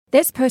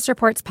This Post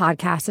Reports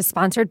podcast is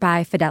sponsored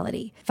by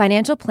Fidelity,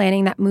 financial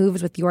planning that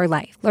moves with your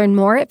life. Learn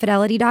more at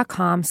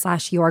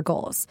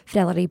fidelity.com/yourgoals.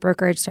 Fidelity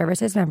Brokerage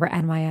Services, member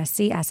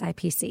NYSE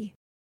SIPC.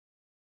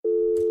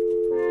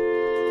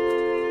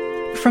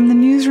 From the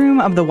newsroom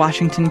of The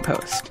Washington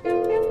Post.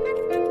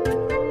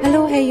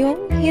 Hallo, Herr Jung.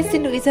 Hier ist die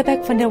Luisa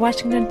Beck von der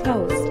Washington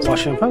Post.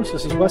 Washington Post,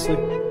 this is Wesley.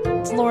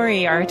 It's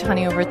Lori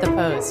Aratani over at the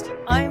Post.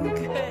 I'm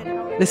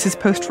good. This is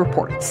Post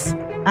Reports.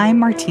 I'm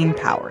Martine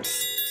Powers.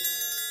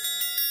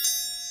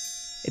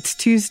 It's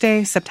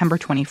Tuesday, September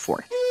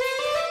 24th.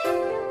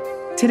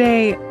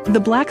 Today,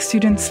 the Black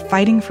students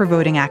fighting for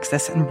voting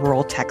access in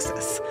rural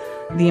Texas,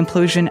 the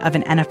implosion of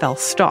an NFL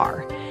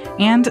star,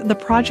 and the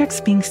projects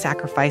being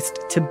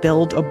sacrificed to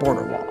build a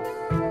border wall.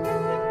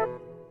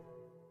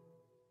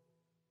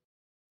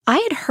 I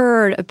had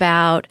heard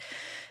about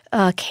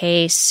a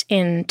case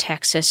in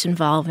Texas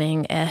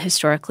involving a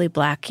historically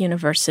Black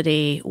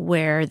university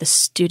where the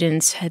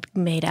students had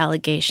made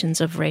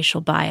allegations of racial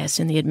bias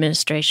in the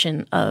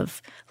administration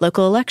of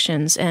local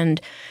elections.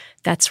 And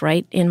that's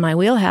right in my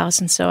wheelhouse,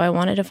 and so I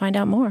wanted to find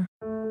out more.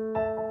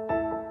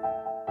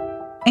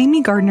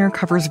 Amy Gardner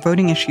covers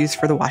voting issues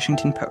for The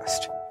Washington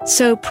Post.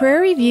 So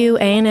Prairie View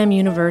A&M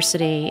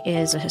University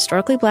is a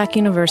historically Black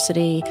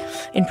university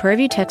in Prairie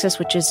View, Texas,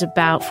 which is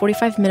about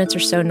 45 minutes or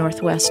so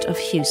northwest of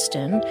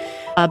Houston.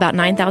 About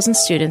 9,000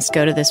 students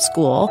go to this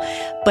school,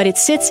 but it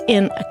sits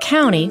in a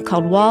county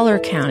called Waller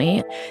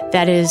County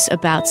that is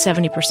about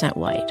 70%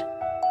 white.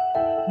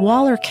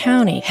 Waller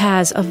County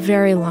has a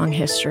very long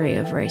history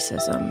of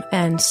racism,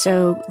 and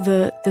so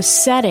the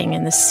setting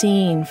and the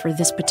scene for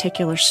this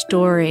particular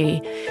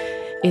story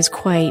is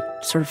quite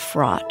sort of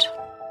fraught.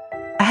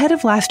 Ahead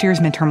of last year's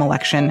midterm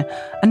election,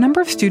 a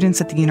number of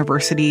students at the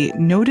university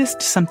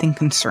noticed something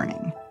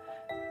concerning.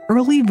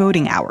 Early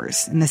voting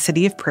hours in the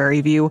city of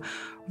Prairie View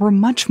were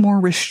much more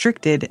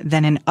restricted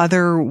than in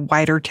other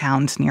wider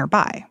towns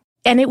nearby.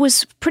 And it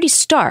was pretty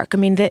stark. I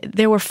mean,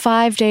 there were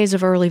 5 days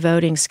of early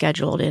voting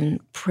scheduled in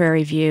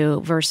Prairie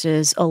View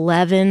versus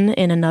 11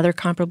 in another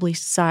comparably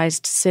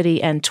sized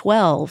city and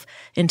 12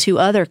 in two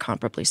other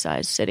comparably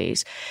sized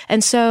cities.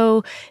 And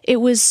so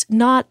it was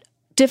not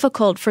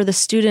difficult for the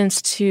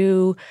students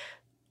to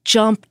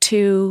jump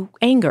to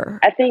anger.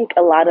 I think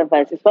a lot of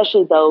us,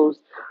 especially those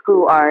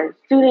who are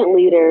student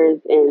leaders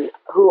and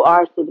who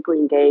are civically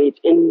engaged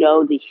and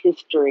know the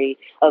history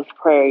of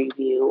Prairie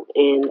View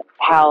and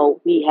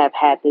how we have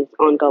had this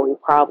ongoing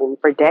problem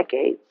for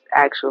decades,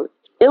 actually.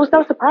 It was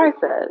no surprise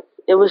to us.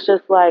 It was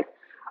just like,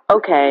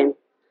 okay,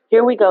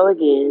 here we go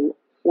again.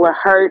 We're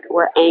hurt,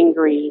 we're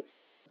angry.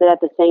 But at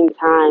the same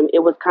time, it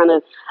was kind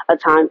of a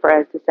time for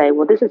us to say,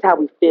 well, this is how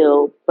we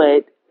feel,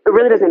 but it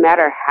really doesn't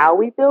matter how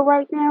we feel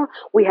right now.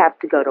 We have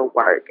to go to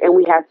work, and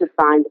we have to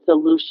find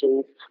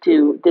solutions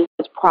to this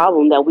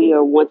problem that we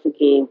are once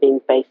again being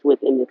faced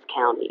with in this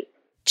county.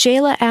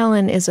 Jayla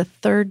Allen is a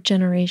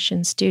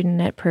third-generation student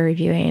at Prairie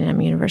View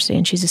A&M University,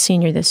 and she's a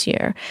senior this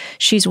year.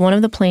 She's one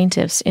of the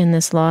plaintiffs in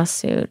this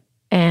lawsuit.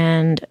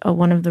 And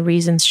one of the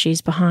reasons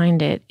she's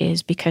behind it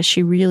is because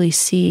she really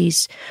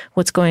sees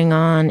what's going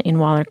on in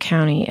Waller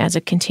County as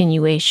a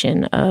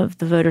continuation of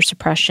the voter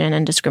suppression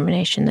and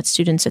discrimination that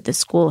students at this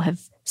school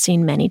have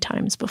seen many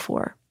times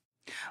before.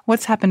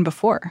 What's happened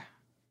before?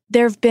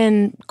 There have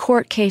been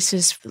court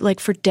cases like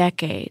for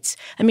decades.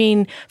 I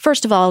mean,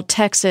 first of all,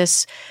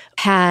 Texas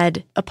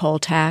had a poll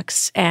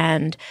tax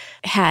and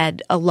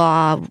had a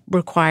law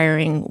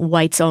requiring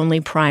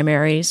whites-only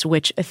primaries,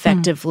 which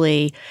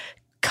effectively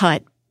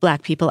cut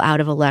Black people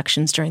out of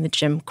elections during the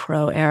Jim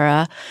Crow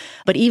era.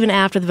 But even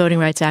after the Voting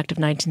Rights Act of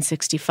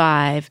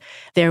 1965,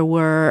 there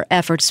were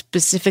efforts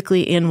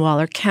specifically in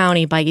Waller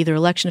County by either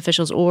election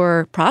officials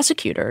or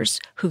prosecutors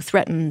who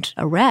threatened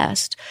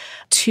arrest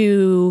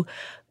to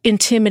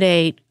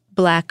intimidate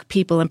Black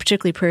people, and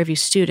particularly Prairie View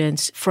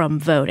students, from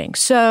voting.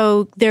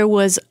 So there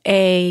was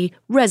a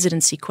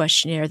residency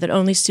questionnaire that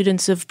only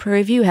students of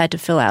Prairie View had to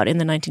fill out in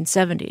the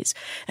 1970s,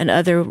 and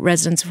other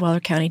residents of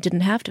Waller County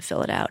didn't have to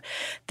fill it out.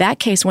 That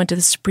case went to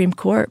the Supreme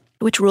Court,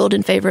 which ruled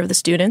in favor of the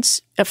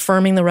students,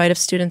 affirming the right of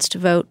students to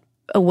vote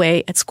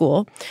away at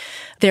school.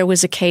 There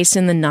was a case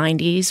in the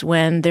 90s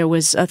when there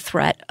was a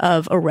threat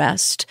of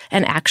arrest,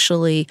 and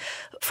actually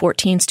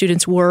 14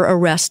 students were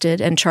arrested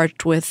and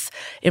charged with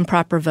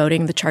improper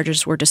voting. The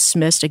charges were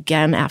dismissed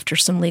again after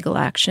some legal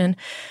action.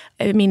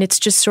 I mean, it's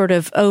just sort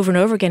of over and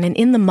over again, and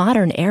in the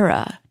modern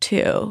era,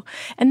 too.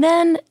 And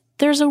then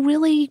there's a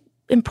really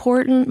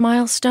important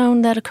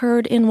milestone that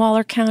occurred in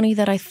Waller County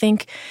that I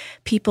think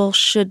people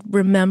should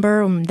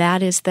remember, and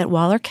that is that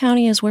Waller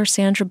County is where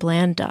Sandra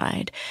Bland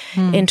died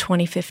in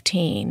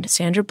 2015.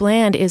 Sandra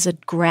Bland is a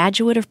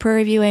graduate of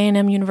Prairie View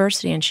A&M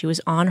University, and she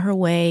was on her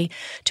way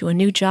to a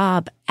new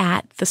job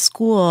at the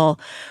school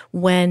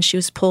when she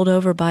was pulled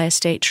over by a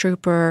state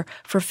trooper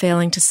for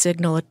failing to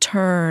signal a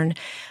turn.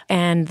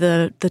 And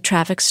the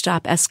traffic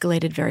stop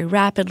escalated very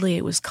rapidly.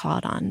 It was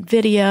caught on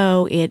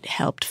video. It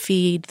helped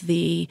feed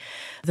the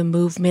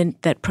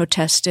movement that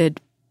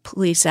protested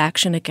police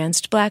action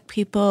against Black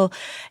people,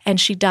 and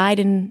she died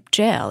in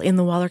jail, in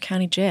the Waller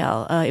County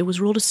Jail. It was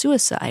ruled a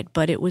suicide,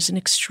 but it was an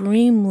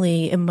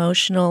extremely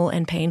emotional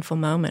and painful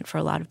moment for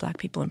a lot of Black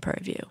people in Prairie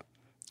View.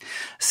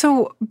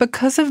 So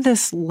because of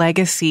this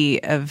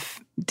legacy of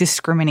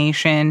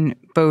discrimination,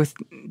 both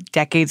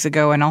decades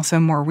ago and also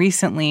more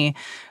recently,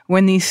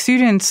 when these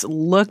students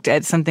looked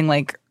at something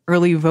like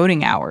early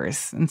voting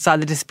hours and saw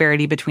the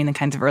disparity between the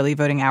kinds of early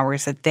voting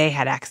hours that they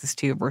had access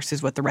to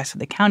versus what the rest of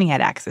the county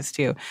had access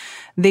to,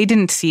 they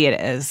didn't see it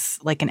as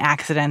like an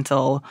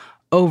accidental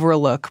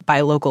overlook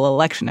by local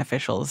election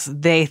officials.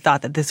 They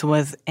thought that this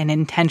was an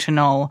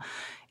intentional,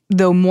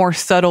 though more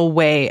subtle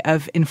way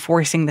of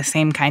enforcing the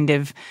same kind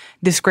of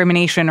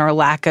discrimination or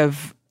lack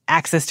of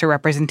access to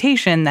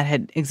representation that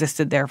had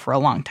existed there for a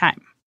long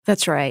time.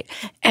 That's right.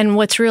 And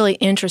what's really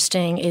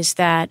interesting is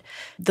that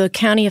the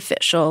county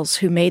officials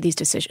who made these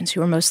decisions, who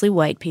were mostly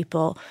white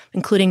people,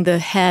 including the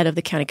head of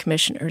the county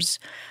commissioners,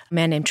 a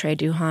man named Trey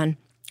Duhan,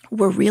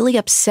 were really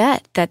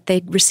upset that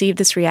they received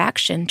this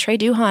reaction. Trey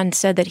Duhan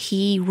said that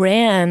he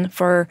ran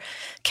for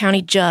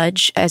county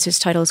judge, as his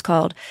title is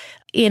called,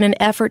 in an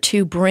effort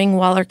to bring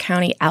Waller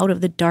County out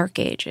of the dark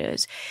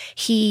ages.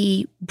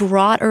 He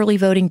brought early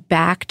voting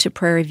back to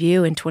Prairie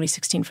View in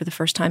 2016 for the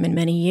first time in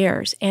many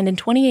years. And in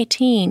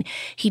 2018,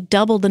 he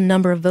doubled the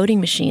number of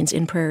voting machines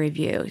in Prairie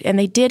View. And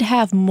they did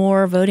have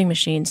more voting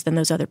machines than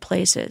those other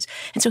places.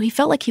 And so he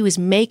felt like he was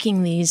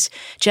making these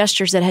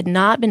gestures that had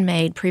not been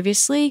made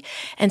previously.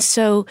 And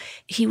so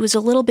he was a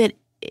little bit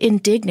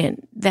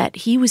indignant that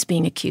he was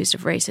being accused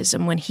of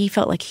racism when he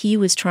felt like he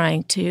was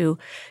trying to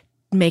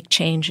make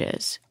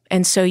changes.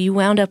 And so you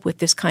wound up with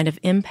this kind of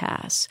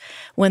impasse.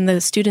 When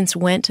the students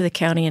went to the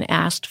county and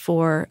asked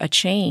for a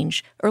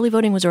change, early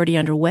voting was already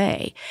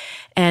underway.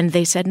 And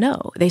they said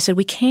no. They said,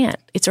 we can't.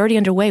 It's already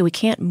underway. We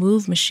can't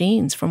move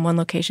machines from one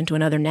location to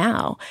another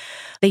now.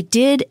 They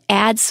did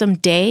add some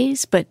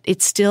days, but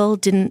it still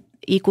didn't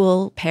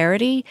equal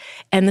parity.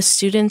 And the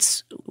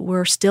students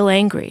were still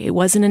angry. It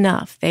wasn't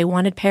enough. They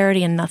wanted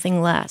parity and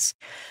nothing less.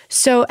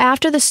 So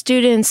after the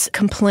students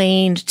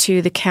complained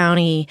to the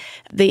county,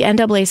 the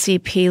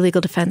NAACP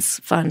Legal Defense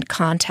Fund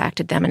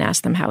contacted them and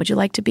asked them, how would you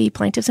like to be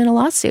plaintiffs in a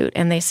lawsuit?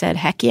 And they said,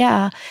 heck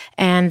yeah.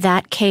 And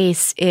that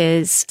case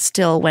is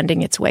still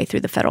wending its way through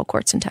the federal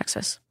courts in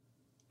Texas.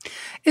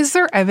 Is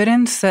there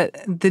evidence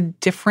that the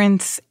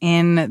difference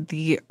in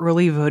the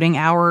early voting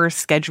hour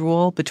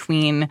schedule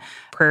between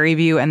Prairie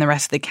View and the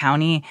rest of the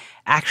county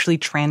actually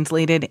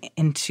translated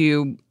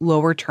into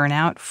lower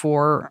turnout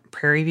for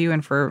Prairie View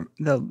and for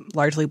the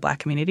largely Black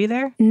community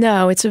there?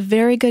 No, it's a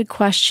very good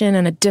question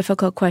and a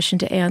difficult question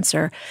to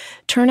answer.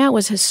 Turnout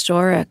was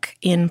historic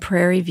in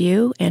Prairie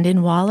View and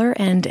in Waller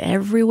and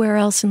everywhere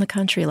else in the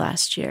country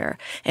last year.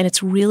 And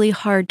it's really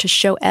hard to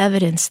show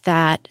evidence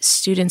that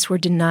students were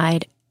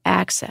denied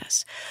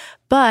access.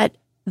 But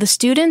the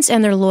students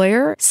and their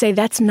lawyer say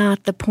that's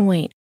not the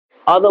point.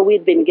 Although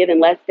we'd been given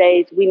less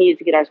days, we needed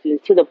to get our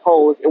students to the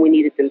polls and we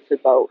needed them to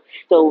vote.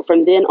 So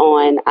from then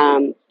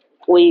on,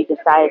 we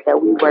decided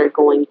that we were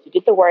going to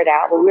get the word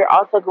out, but we were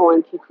also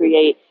going to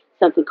create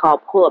something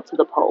called Pull Up to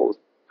the Polls.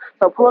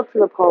 So Pull Up to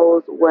the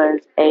Polls was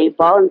a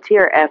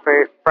volunteer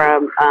effort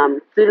from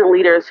student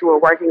leaders who were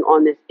working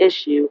on this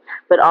issue,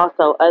 but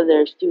also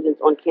other students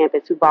on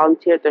campus who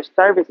volunteered their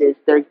services,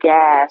 their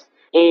gas,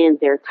 and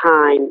their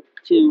time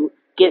to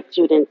get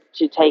students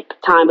to take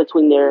time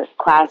between their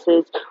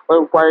classes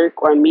or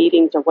work or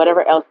meetings or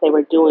whatever else they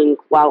were doing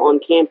while on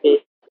campus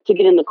to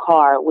get in the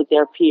car with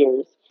their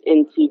peers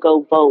and to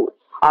go vote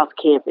off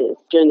campus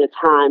during the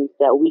times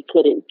that we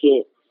couldn't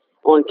get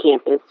on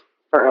campus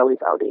for early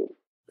voting.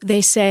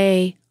 They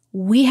say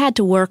we had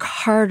to work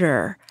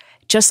harder,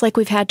 just like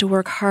we've had to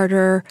work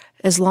harder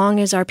as long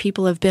as our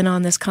people have been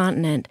on this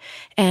continent.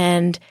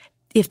 And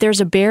if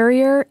there's a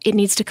barrier, it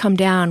needs to come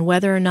down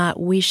whether or not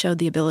we showed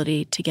the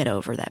ability to get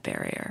over that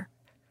barrier.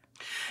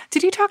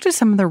 Did you talk to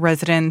some of the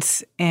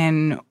residents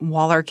in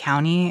Waller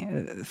County,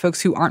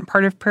 folks who aren't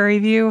part of Prairie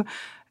View,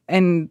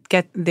 and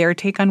get their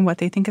take on what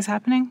they think is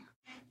happening?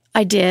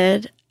 I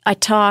did. I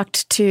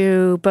talked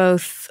to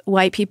both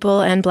white people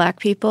and Black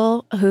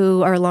people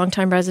who are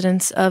longtime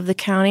residents of the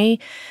county,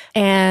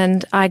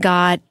 and I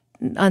got,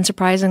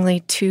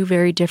 unsurprisingly, two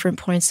very different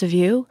points of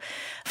view.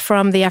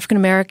 From the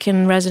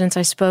African-American residents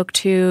I spoke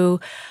to,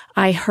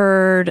 I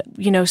heard,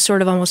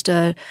 sort of almost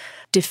a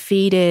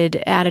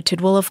defeated attitude.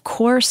 Well, of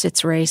course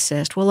it's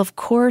racist. Well, of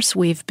course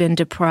we've been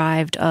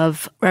deprived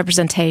of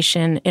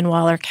representation in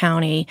Waller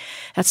County.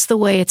 That's the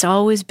way it's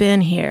always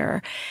been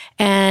here.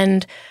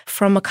 And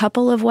from a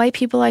couple of white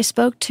people I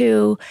spoke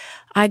to,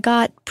 I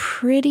got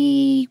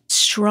pretty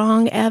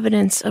strong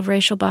evidence of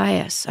racial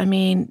bias. I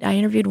mean, I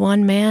interviewed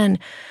one man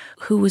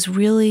who was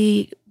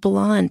really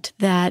blunt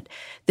that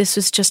this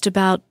was just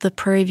about the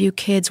Prairie View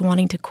kids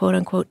wanting to, quote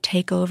unquote,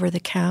 take over the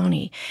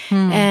county.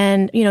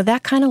 And,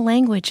 that kind of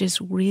language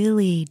is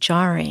really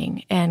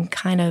jarring and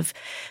kind of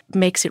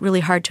makes it really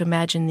hard to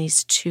imagine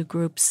these two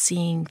groups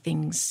seeing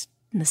things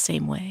in the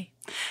same way.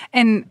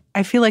 And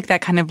I feel like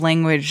that kind of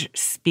language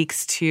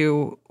speaks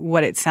to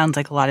what it sounds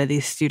like a lot of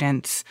these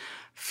students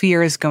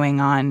fears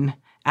going on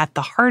at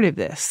the heart of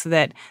this,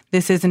 that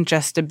this isn't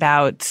just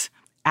about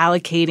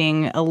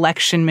allocating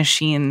election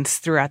machines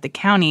throughout the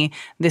county.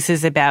 This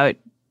is about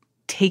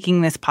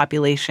taking this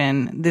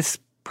population, this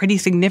pretty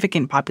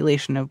significant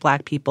population of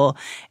Black people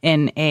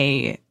in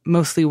a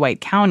mostly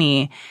white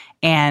county,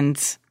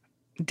 and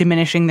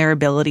diminishing their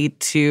ability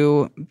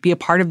to be a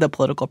part of the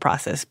political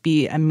process,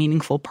 be a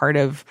meaningful part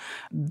of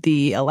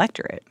the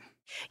electorate.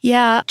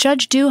 Yeah,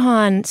 Judge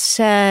Duhan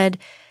said,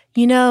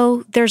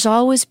 there's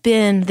always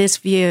been this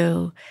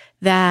view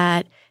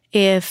that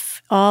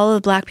if all of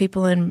the Black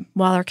people in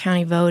Waller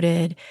County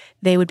voted,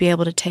 they would be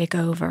able to take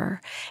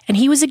over. And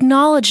he was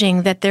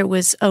acknowledging that there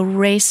was a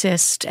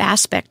racist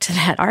aspect to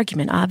that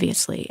argument,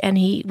 obviously. And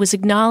he was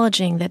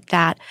acknowledging that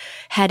that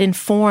had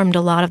informed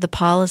a lot of the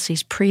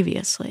policies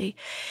previously.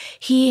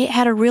 He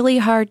had a really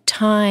hard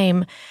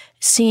time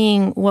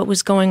seeing what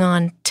was going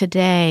on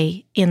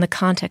today in the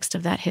context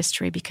of that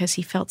history because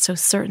he felt so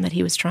certain that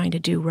he was trying to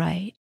do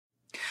right.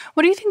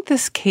 What do you think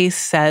this case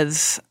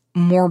says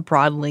more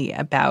broadly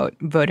about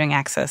voting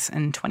access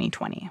in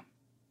 2020?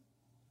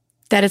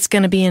 That it's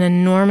going to be an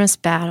enormous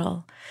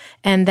battle,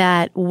 and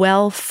that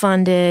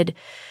well-funded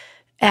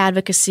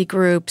advocacy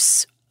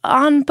groups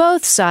on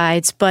both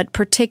sides, but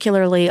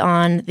particularly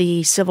on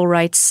the civil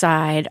rights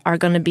side, are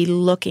going to be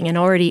looking and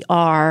already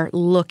are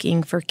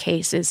looking for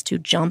cases to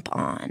jump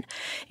on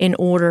in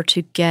order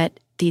to get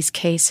these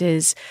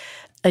cases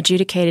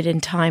adjudicated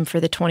in time for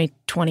the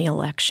 2020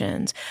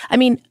 elections. I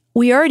mean,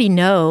 we already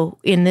know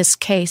in this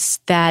case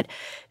that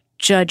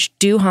Judge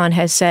Duhan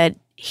has said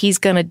he's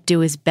going to do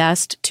his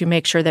best to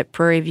make sure that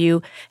Prairie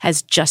View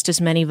has just as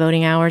many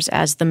voting hours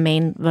as the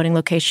main voting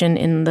location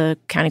in the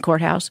county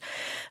courthouse.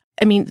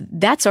 I mean,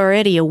 that's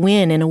already a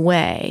win in a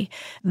way.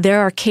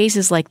 There are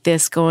cases like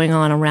this going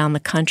on around the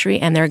country,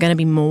 and there are going to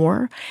be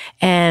more.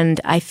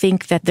 And I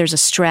think that there's a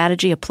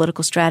strategy, a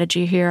political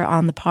strategy here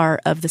on the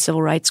part of the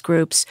civil rights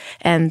groups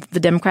and the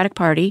Democratic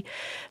Party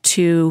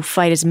to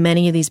fight as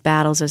many of these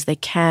battles as they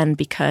can,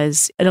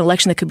 because an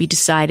election that could be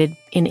decided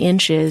in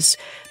inches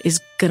is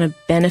going to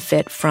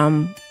benefit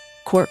from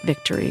court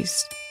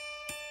victories.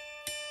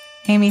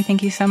 Amy,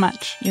 thank you so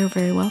much. You're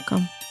very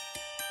welcome.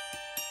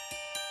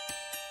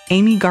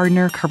 Amy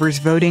Gardner covers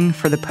voting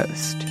for The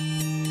Post.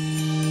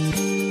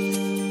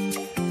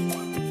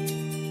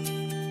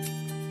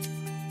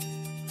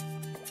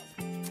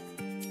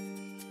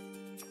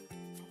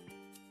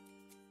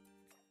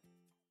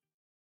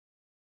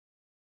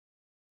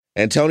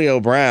 Antonio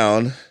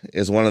Brown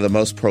is one of the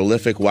most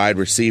prolific wide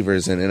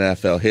receivers in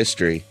NFL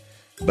history,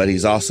 but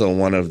he's also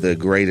one of the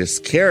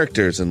greatest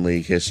characters in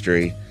league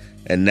history,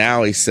 and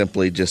now he's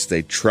simply just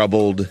a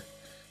troubled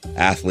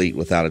athlete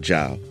without a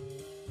job.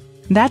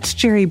 That's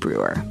Jerry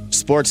Brewer,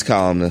 sports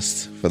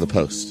columnist for The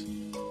Post.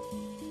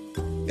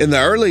 In the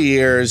early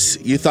years,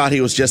 you thought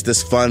he was just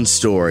this fun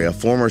story, a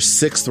former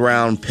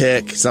sixth-round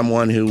pick,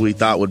 someone who we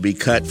thought would be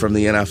cut from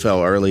the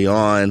NFL early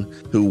on,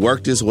 who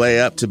worked his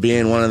way up to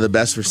being one of the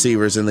best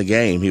receivers in the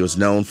game. He was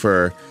known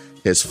for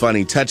his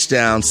funny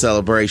touchdown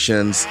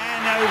celebrations.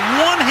 And a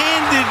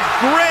one-handed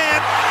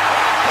grab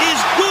is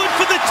good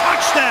for the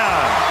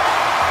touchdown.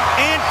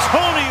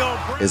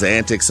 Antonio Brown. His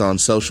antics on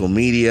social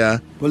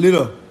media.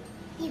 Polito.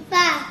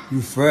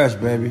 You fresh,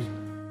 baby.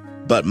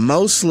 But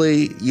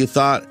mostly, you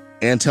thought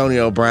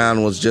Antonio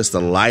Brown was just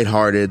a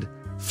lighthearted,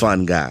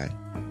 fun guy.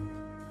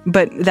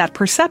 But that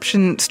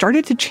perception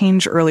started to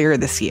change earlier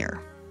this year.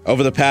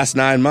 Over the past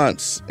 9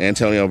 months,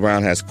 Antonio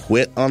Brown has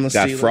quit on the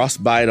season, got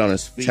frostbite on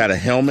his feet, had a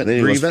helmet, and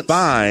he was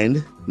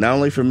fined not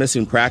only for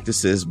missing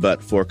practices,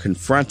 but for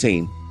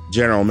confronting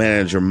general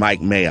manager Mike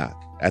Mayock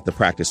at the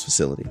practice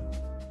facility.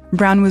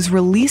 Brown was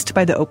released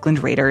by the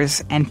Oakland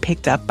Raiders and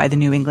picked up by the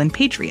New England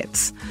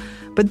Patriots.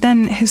 But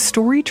then his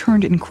story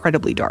turned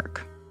incredibly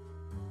dark.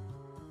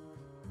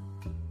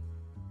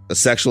 A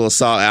sexual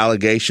assault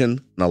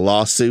allegation and a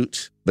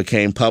lawsuit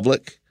became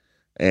public.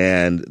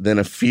 And then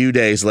a few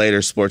days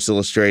later, Sports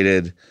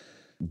Illustrated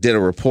did a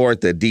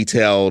report that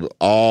detailed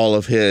all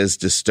of his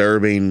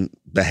disturbing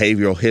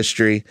behavioral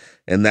history.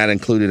 And that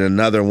included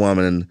another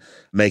woman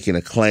making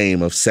a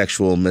claim of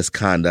sexual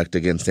misconduct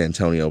against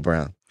Antonio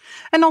Brown.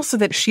 And also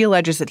that she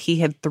alleges that he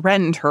had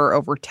threatened her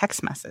over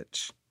text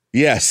message.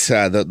 Yes,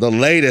 the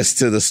latest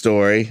to the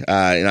story,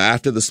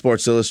 after the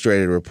Sports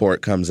Illustrated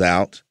report comes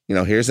out,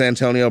 here's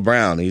Antonio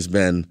Brown. He's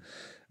been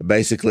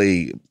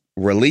basically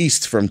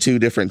released from 2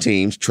 different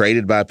teams,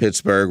 traded by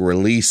Pittsburgh,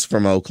 released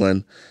from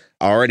Oakland,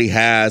 already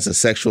has a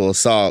sexual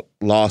assault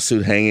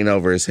lawsuit hanging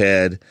over his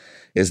head.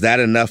 Is that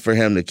enough for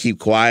him to keep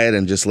quiet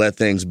and just let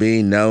things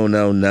be?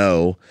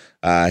 No.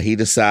 He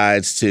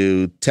decides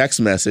to text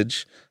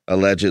message,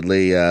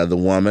 allegedly, the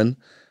woman,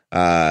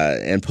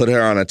 and put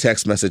her on a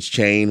text message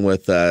chain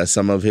with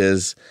some of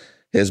his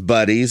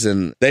buddies.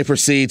 And they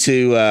proceed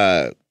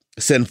to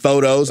send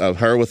photos of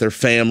her with her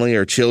family,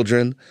 her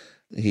children.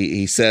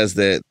 He says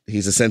that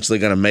he's essentially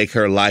going to make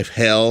her life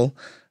hell,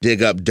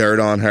 dig up dirt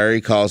on her.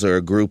 He calls her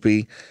a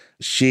groupie.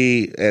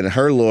 She and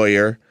her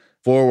lawyer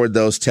forward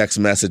those text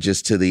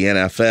messages to the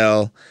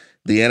NFL.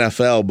 The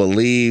NFL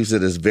believes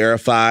it is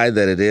verified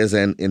that it is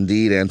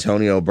indeed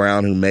Antonio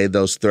Brown who made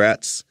those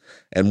threats.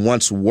 And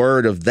once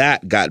word of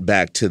that got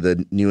back to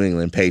the New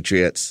England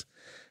Patriots,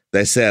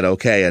 they said,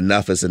 okay,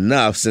 enough is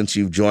enough. Since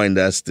you've joined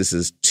us, this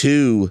is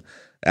 2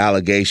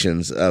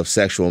 allegations of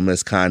sexual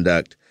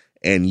misconduct,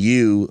 and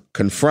you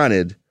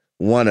confronted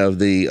one of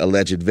the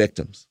alleged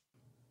victims.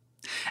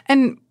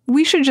 And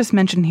we should just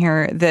mention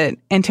here that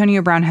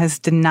Antonio Brown has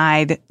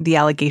denied the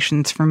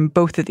allegations from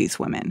both of these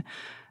women.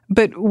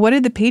 But what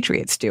did the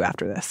Patriots do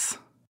after this?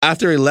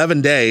 After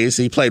 11 days,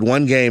 he played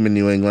 1 game in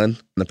New England,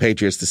 and the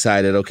Patriots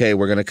decided, okay,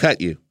 we're going to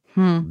cut you.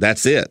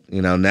 That's it.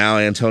 Now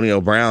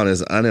Antonio Brown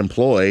is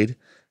unemployed,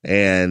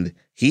 and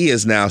he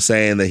is now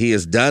saying that he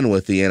is done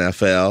with the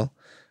NFL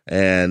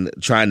and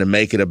trying to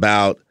make it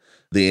about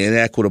the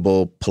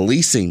inequitable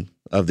policing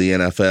of the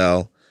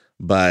NFL.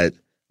 But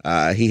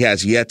he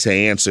has yet to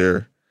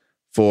answer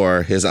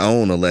for his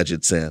own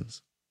alleged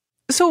sins.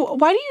 So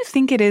why do you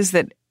think it is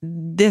that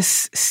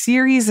this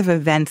series of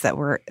events that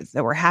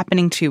were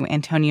happening to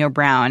Antonio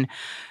Brown,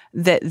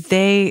 that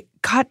they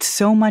got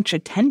so much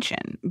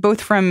attention,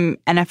 both from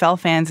NFL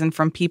fans and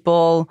from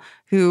people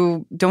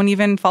who don't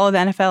even follow the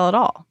NFL at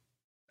all?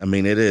 I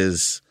mean, it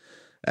is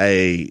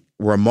a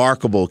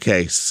remarkable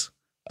case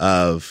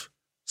of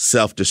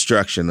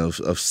self-destruction,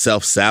 of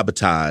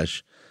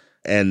self-sabotage,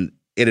 and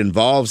it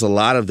involves a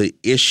lot of the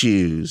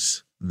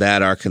issues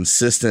that are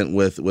consistent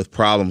with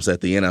problems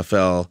that the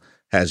NFL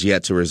has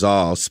yet to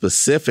resolve,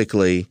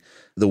 specifically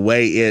the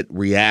way it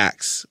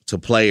reacts to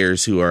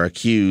players who are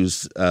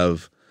accused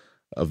of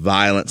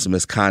violence and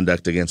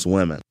misconduct against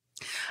women.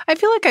 I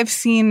feel like I've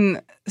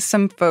seen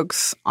some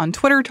folks on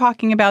Twitter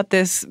talking about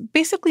this,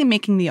 basically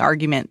making the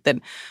argument that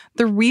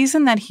the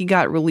reason that he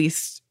got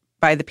released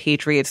by the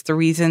Patriots, the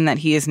reason that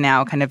he is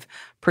now kind of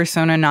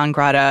persona non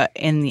grata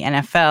in the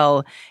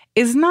NFL,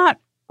 is not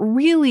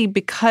really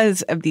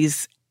because of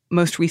these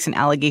most recent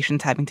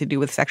allegations having to do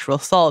with sexual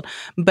assault,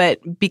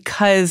 but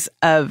because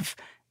of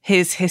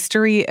his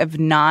history of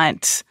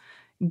not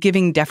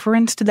giving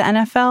deference to the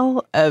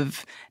NFL,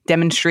 of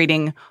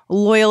demonstrating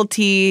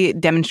loyalty,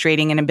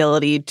 demonstrating an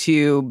ability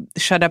to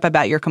shut up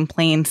about your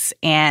complaints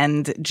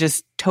and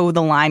just toe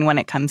the line when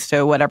it comes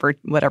to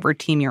whatever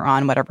team you're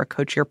on, whatever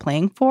coach you're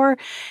playing for.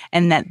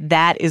 And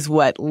that is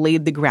what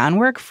laid the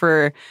groundwork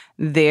for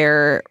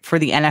the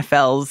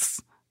NFL's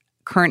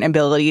current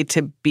ability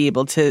to be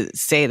able to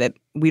say that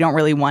we don't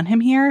really want him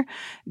here.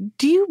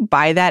 Do you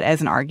buy that as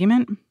an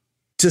argument?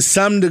 To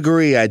some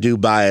degree, I do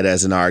buy it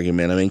as an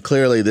argument. I mean,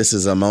 clearly this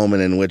is a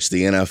moment in which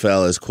the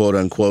NFL is, quote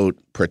unquote,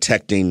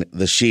 protecting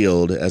the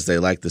shield, as they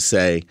like to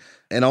say.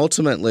 And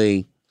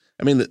ultimately,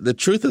 I mean, the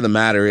truth of the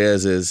matter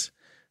is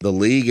the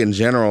league in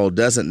general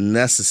doesn't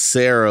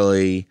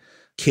necessarily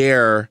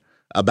care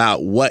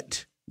about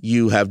what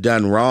you have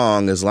done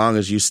wrong as long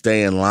as you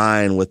stay in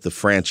line with the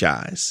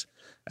franchise.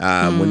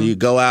 When you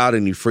go out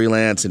and you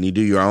freelance and you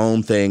do your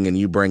own thing and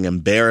you bring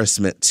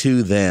embarrassment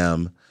to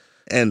them.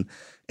 And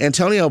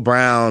Antonio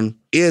Brown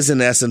is, in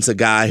essence, a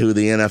guy who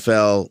the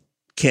NFL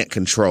can't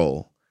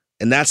control.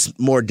 And that's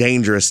more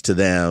dangerous to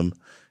them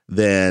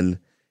than,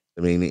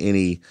 I mean,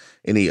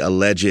 any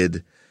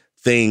alleged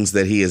things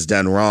that he has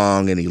done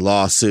wrong, any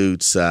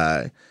lawsuits.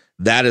 That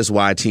is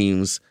why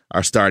teams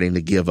are starting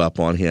to give up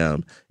on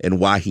him and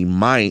why he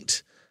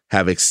might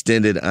have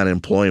extended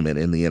unemployment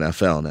in the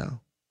NFL now.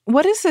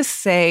 What does this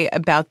say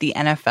about the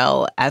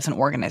NFL as an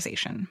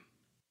organization?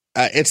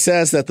 It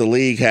says that the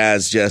league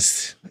has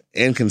just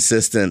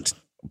inconsistent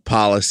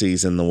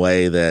policies in the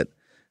way that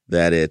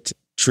it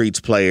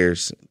treats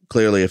players.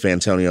 Clearly, if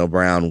Antonio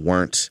Brown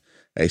weren't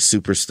a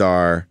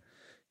superstar,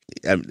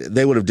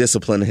 they would have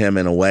disciplined him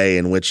in a way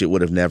in which it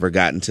would have never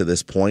gotten to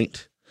this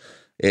point.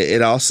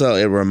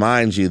 It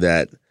reminds you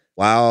that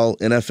while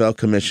NFL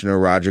Commissioner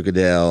Roger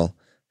Goodell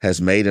has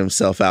made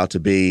himself out to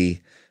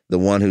be the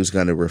one who's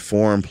going to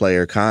reform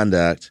player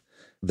conduct,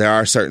 there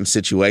are certain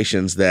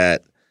situations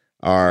that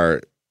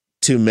are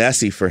too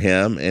messy for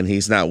him, and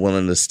he's not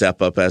willing to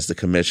step up as the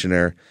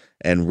commissioner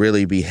and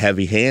really be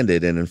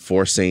heavy-handed in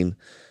enforcing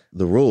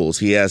the rules.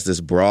 He has this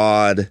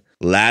broad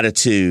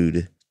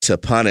latitude to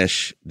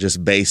punish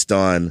just based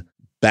on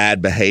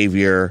bad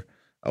behavior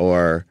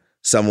or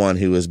someone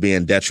who is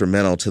being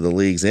detrimental to the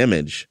league's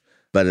image.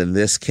 But in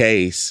this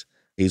case,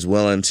 he's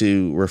willing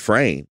to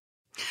refrain.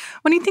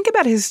 When you think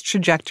about his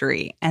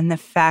trajectory and the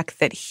fact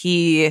that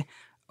he,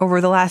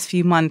 over the last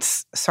few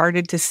months,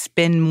 started to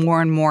spin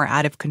more and more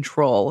out of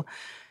control,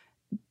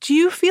 do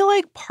you feel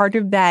like part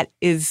of that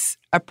is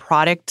a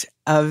product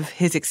of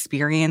his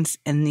experience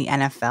in the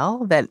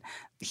NFL, that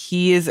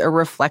he is a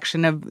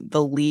reflection of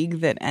the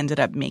league that ended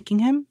up making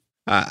him?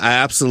 I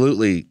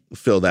absolutely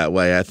feel that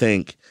way. I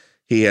think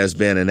he has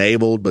been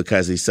enabled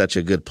because he's such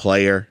a good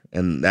player,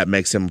 and that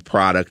makes him a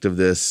product of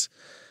this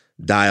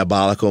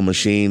diabolical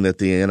machine that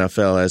the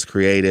NFL has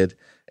created.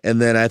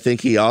 And then I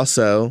think he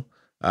also,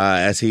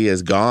 as he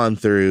has gone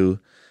through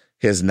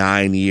his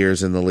 9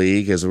 years in the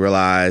league, has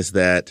realized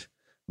that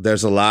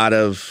there's a lot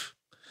of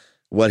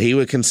what he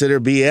would consider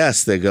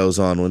BS that goes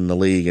on in the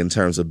league in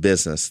terms of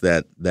business,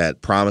 that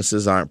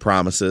promises aren't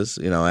promises.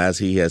 As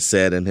he has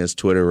said in his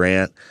Twitter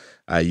rant,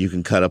 you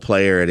can cut a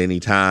player at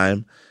any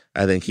time.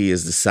 I think he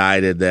has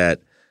decided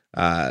that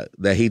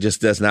he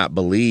just does not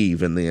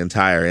believe in the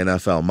entire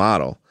NFL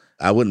model.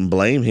 I wouldn't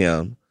blame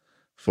him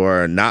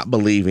for not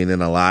believing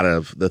in a lot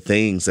of the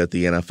things that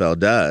the NFL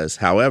does.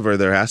 However,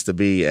 there has to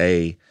be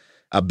a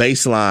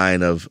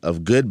baseline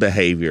of good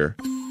behavior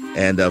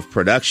and of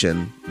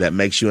production that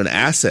makes you an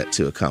asset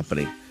to a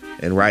company.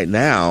 And right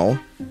now,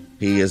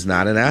 he is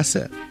not an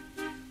asset.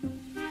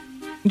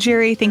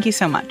 Jerry, thank you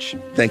so much.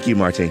 Thank you,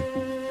 Martine.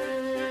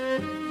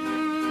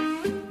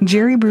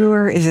 Jerry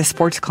Brewer is a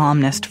sports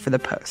columnist for The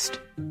Post.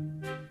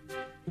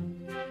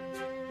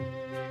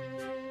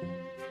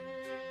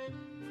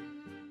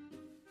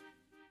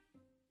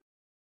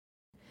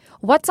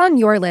 What's on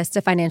your list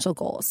of financial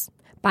goals?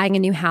 Buying a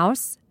new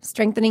house?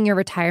 Strengthening your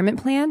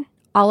retirement plan?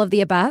 All of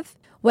the above?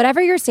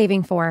 Whatever you're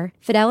saving for,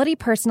 Fidelity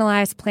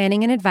Personalized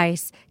Planning and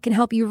Advice can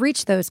help you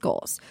reach those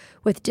goals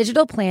with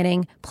digital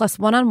planning plus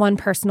one-on-one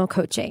personal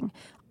coaching,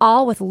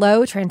 all with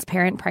low,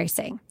 transparent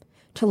pricing.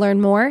 To learn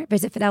more,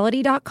 visit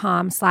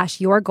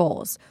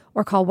fidelity.com/yourgoals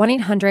or call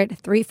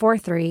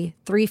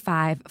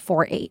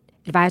 1-800-343-3548.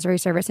 Advisory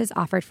services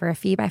offered for a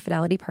fee by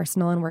Fidelity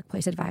Personal and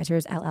Workplace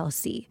Advisors,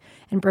 LLC,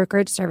 and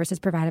brokerage services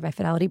provided by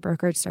Fidelity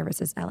Brokerage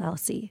Services,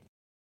 LLC.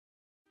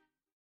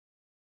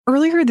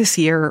 Earlier this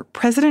year,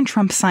 President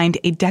Trump signed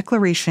a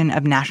declaration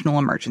of national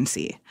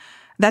emergency.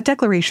 That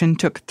declaration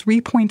took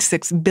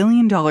 $3.6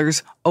 billion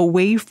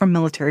away from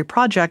military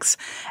projects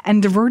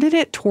and diverted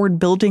it toward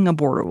building a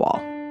border wall.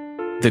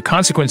 The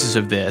consequences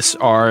of this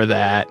are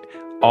that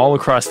all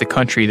across the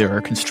country, there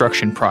are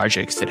construction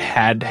projects that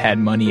had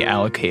money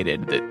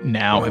allocated that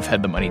now have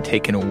had the money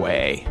taken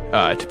away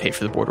to pay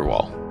for the border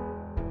wall.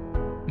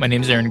 My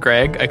name is Aaron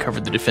Gregg. I cover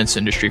the defense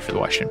industry for the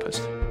Washington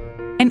Post.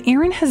 And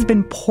Aaron has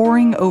been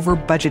poring over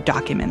budget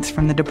documents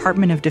from the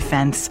Department of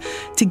Defense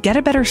to get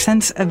a better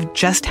sense of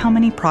just how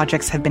many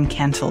projects have been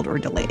canceled or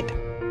delayed.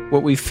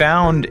 What we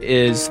found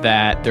is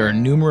that there are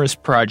numerous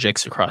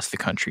projects across the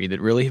country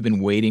that really have been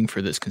waiting for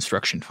this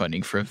construction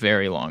funding for a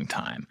very long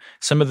time.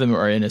 Some of them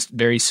are in a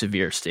very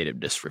severe state of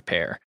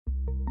disrepair.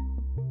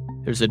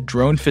 There's a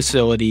drone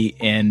facility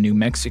in New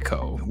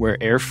Mexico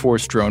where Air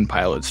Force drone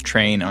pilots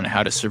train on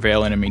how to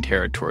surveil enemy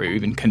territory or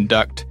even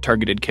conduct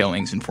targeted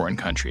killings in foreign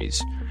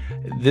countries.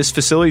 This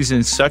facility is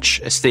in such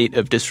a state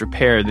of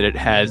disrepair that it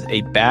has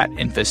a bat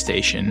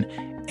infestation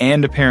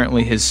and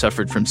apparently has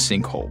suffered from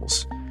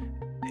sinkholes.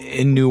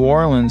 In New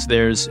Orleans,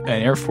 there's an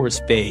Air Force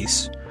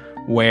base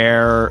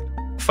where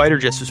fighter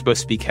jets are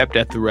supposed to be kept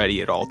at the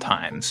ready at all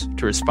times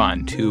to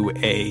respond to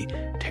a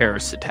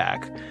terrorist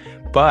attack.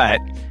 But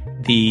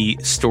the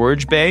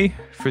storage bay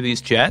for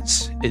these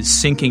jets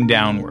is sinking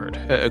downward.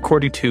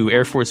 According to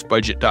Air Force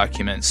budget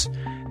documents,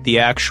 the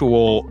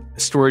actual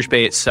storage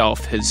bay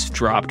itself has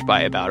dropped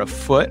by about a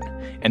foot,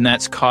 and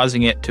that's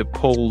causing it to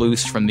pull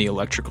loose from the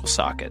electrical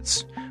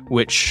sockets,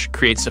 which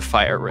creates a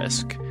fire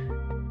risk.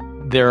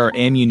 There are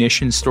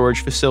ammunition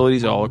storage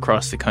facilities all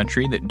across the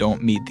country that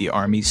don't meet the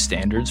Army's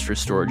standards for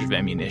storage of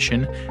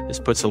ammunition. This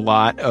puts a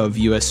lot of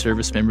U.S.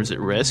 service members at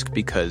risk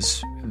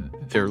because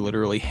they're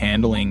literally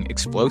handling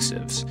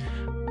explosives.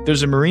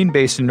 There's a Marine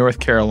base in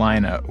North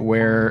Carolina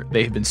where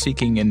they've been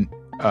seeking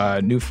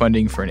new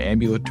funding for an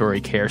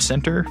ambulatory care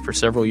center for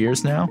several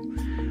years now.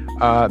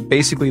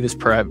 Basically, this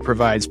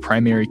provides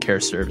primary care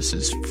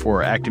services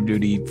for active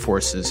duty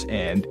forces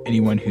and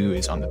anyone who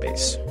is on the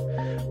base.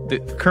 The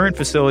current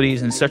facility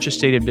is in such a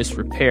state of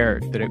disrepair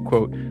that it,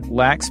 quote,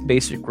 lacks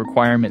basic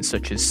requirements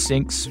such as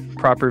sinks,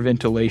 proper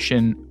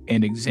ventilation,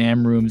 and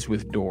exam rooms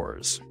with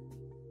doors.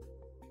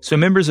 So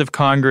members of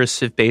Congress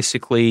have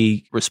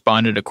basically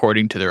responded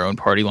according to their own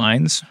party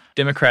lines.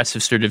 Democrats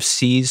have sort of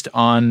seized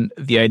on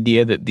the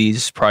idea that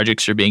these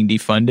projects are being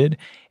defunded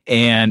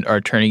and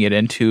are turning it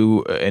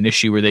into an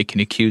issue where they can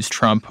accuse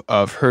Trump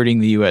of hurting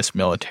the U.S.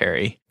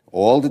 military.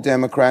 All the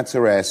Democrats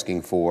are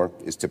asking for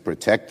is to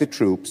protect the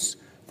troops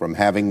from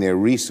having their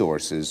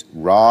resources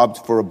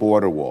robbed for a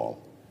border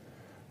wall,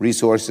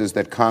 resources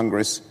that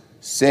Congress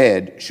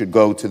said should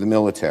go to the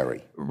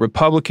military.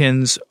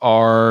 Republicans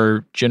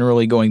are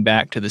generally going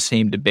back to the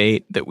same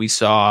debate that we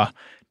saw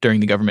during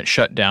the government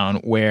shutdown,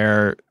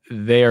 where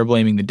they are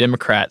blaming the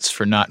Democrats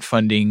for not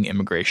funding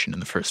immigration in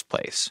the first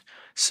place.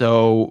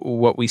 So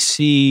what we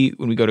see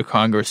when we go to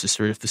Congress is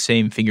sort of the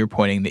same finger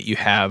pointing that you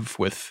have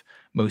with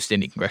most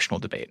any congressional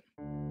debate.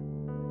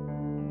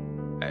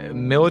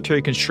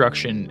 Military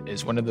construction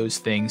is one of those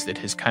things that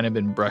has kind of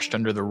been brushed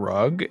under the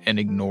rug and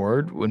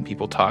ignored when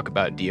people talk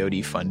about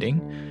DoD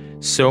funding.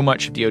 So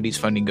much of DoD's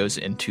funding goes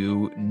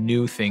into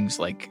new things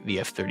like the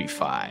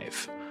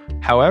F-35.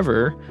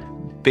 However,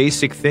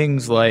 basic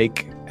things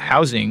like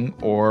housing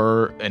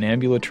or an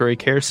ambulatory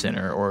care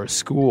center or a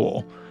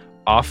school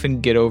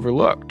often get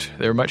overlooked.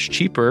 They're much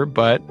cheaper,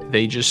 but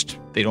they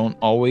don't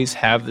always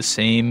have the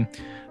same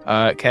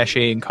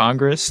cachet in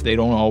Congress. They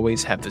don't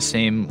always have the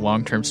same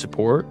long-term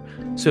support.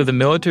 So the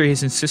military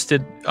has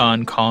insisted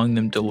on calling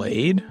them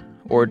delayed,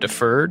 or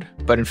deferred,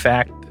 but in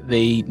fact,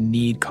 they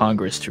need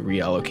Congress to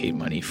reallocate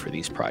money for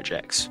these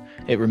projects.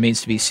 It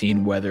remains to be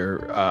seen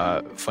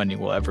whether funding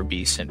will ever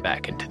be sent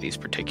back into these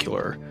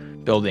particular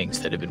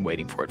buildings that have been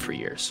waiting for it for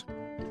years.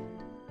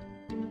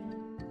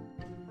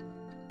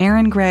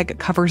 Aaron Gregg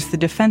covers the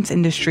defense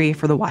industry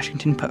for The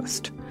Washington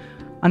Post.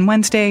 On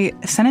Wednesday,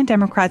 Senate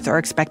Democrats are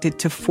expected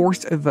to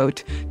force a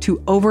vote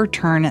to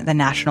overturn the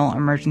national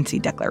emergency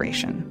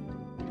declaration.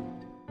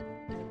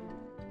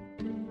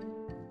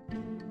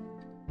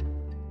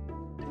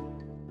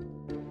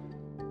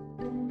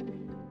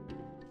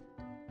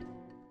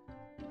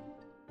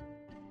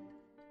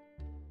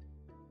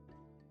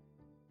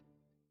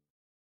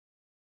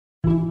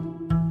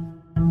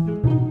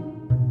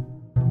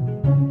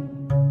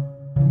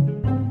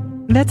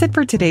 That's it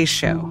for today's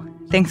show.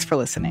 Thanks for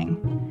listening.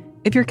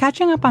 If you're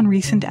catching up on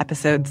recent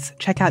episodes,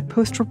 check out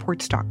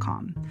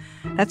postreports.com.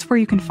 That's where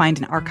you can find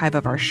an archive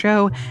of our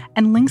show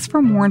and links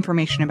for more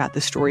information about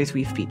the stories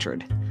we've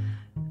featured.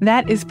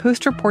 That is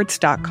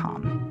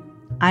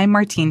postreports.com. I'm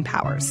Martine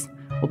Powers.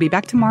 We'll be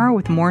back tomorrow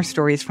with more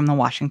stories from The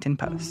Washington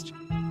Post.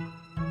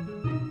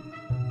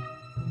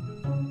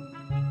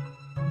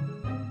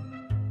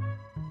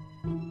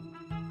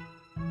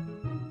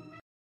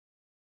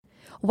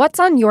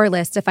 What's on your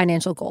list of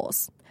financial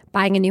goals?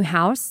 Buying a new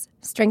house?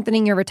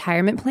 Strengthening your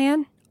retirement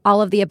plan?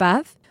 All of the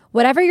above?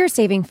 Whatever you're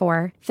saving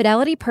for,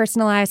 Fidelity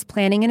Personalized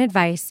Planning and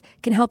Advice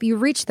can help you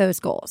reach those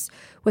goals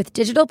with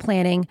digital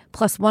planning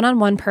plus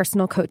one-on-one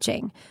personal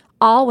coaching,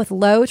 all with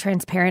low,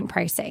 transparent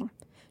pricing.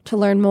 To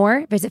learn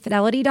more, visit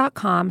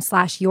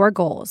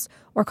fidelity.com/yourgoals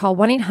or call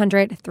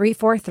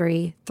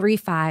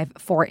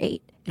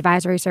 1-800-343-3548.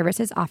 Advisory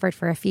services offered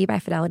for a fee by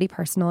Fidelity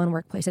Personal and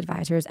Workplace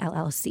Advisors,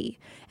 LLC,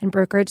 and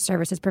brokerage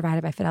services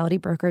provided by Fidelity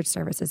Brokerage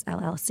Services,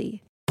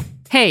 LLC.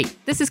 Hey,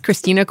 this is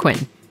Christina Quinn.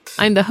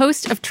 I'm the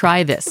host of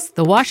Try This,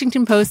 the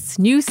Washington Post's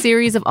new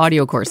series of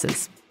audio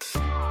courses.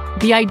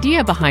 The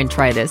idea behind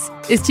Try This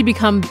is to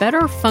become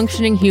better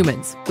functioning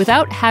humans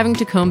without having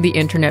to comb the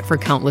internet for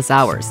countless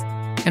hours.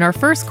 In our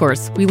first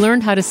course, we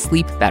learned how to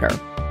sleep better.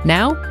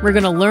 Now, we're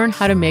going to learn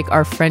how to make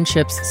our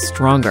friendships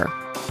stronger.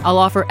 I'll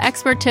offer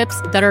expert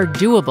tips that are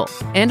doable,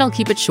 and I'll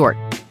keep it short.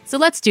 So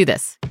let's do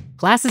this.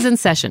 Class is in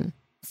session.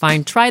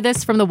 Find Try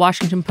This from The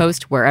Washington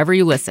Post wherever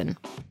you listen.